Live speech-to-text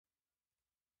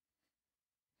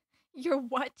You're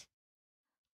what?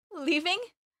 Leaving?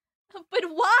 But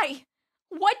why?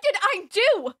 What did I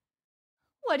do?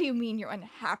 What do you mean you're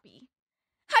unhappy?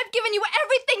 I've given you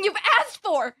everything you've asked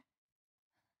for!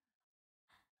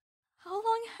 How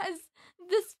long has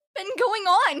this been going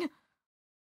on?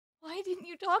 Why didn't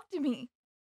you talk to me?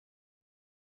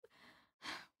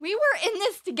 We were in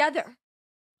this together.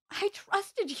 I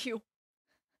trusted you.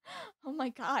 Oh my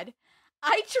God.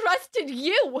 I trusted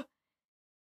you!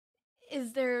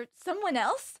 Is there someone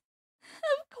else?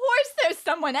 Of course there's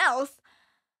someone else!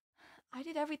 I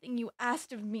did everything you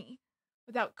asked of me,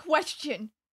 without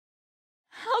question.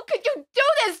 How could you do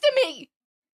this to me?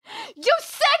 You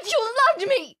said you loved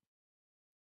me!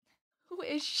 Who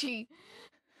is she?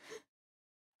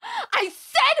 I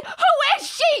said, who is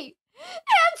she?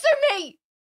 Answer me!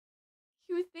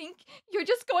 You think you're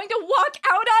just going to walk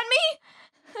out on me?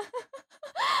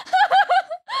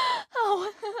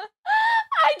 Oh,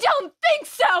 I don't think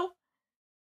so!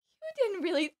 You didn't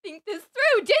really think this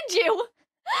through, did you?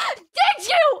 Did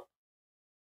you?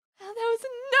 Well, there's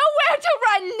nowhere to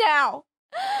run now!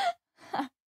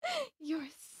 You're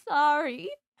sorry.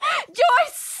 You're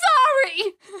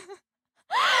sorry!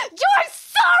 You're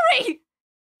sorry!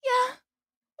 Yeah,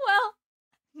 well,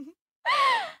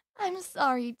 I'm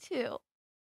sorry too.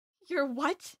 You're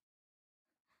what?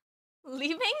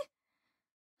 Leaving?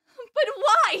 But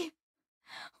why?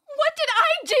 What did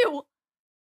I do? What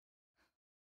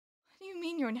do you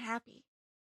mean you're unhappy?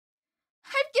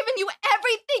 I've given you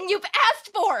everything you've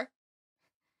asked for!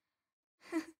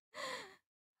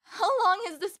 How long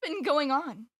has this been going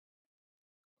on?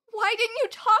 Why didn't you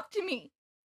talk to me?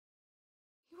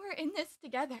 You were in this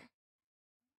together.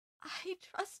 I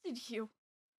trusted you.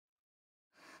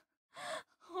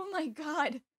 Oh my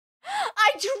God.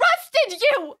 I trusted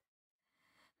you!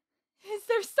 Is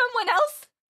there someone else?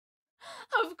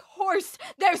 Of course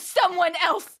there's someone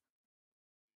else!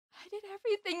 I did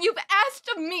everything you've asked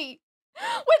of me,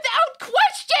 without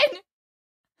question!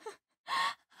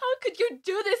 How could you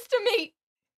do this to me?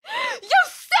 You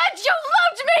said you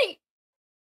loved me!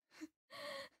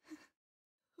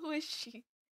 Who is she?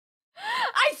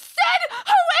 I said,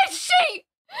 who is she?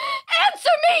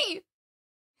 Answer me!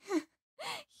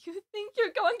 You think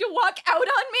you're going to walk out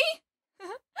on me?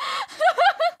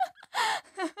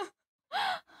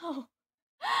 Oh,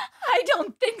 I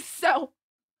don't think so.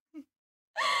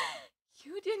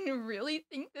 You didn't really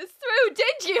think this through,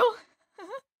 did you?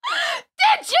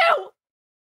 Did you?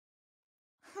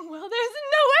 Well, there's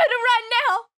nowhere to run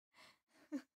now.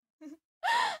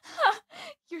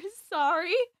 You're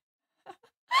sorry?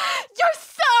 You're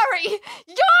sorry!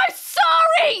 You're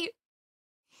sorry!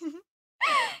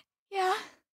 Yeah.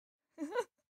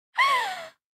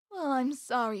 Well, I'm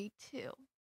sorry too.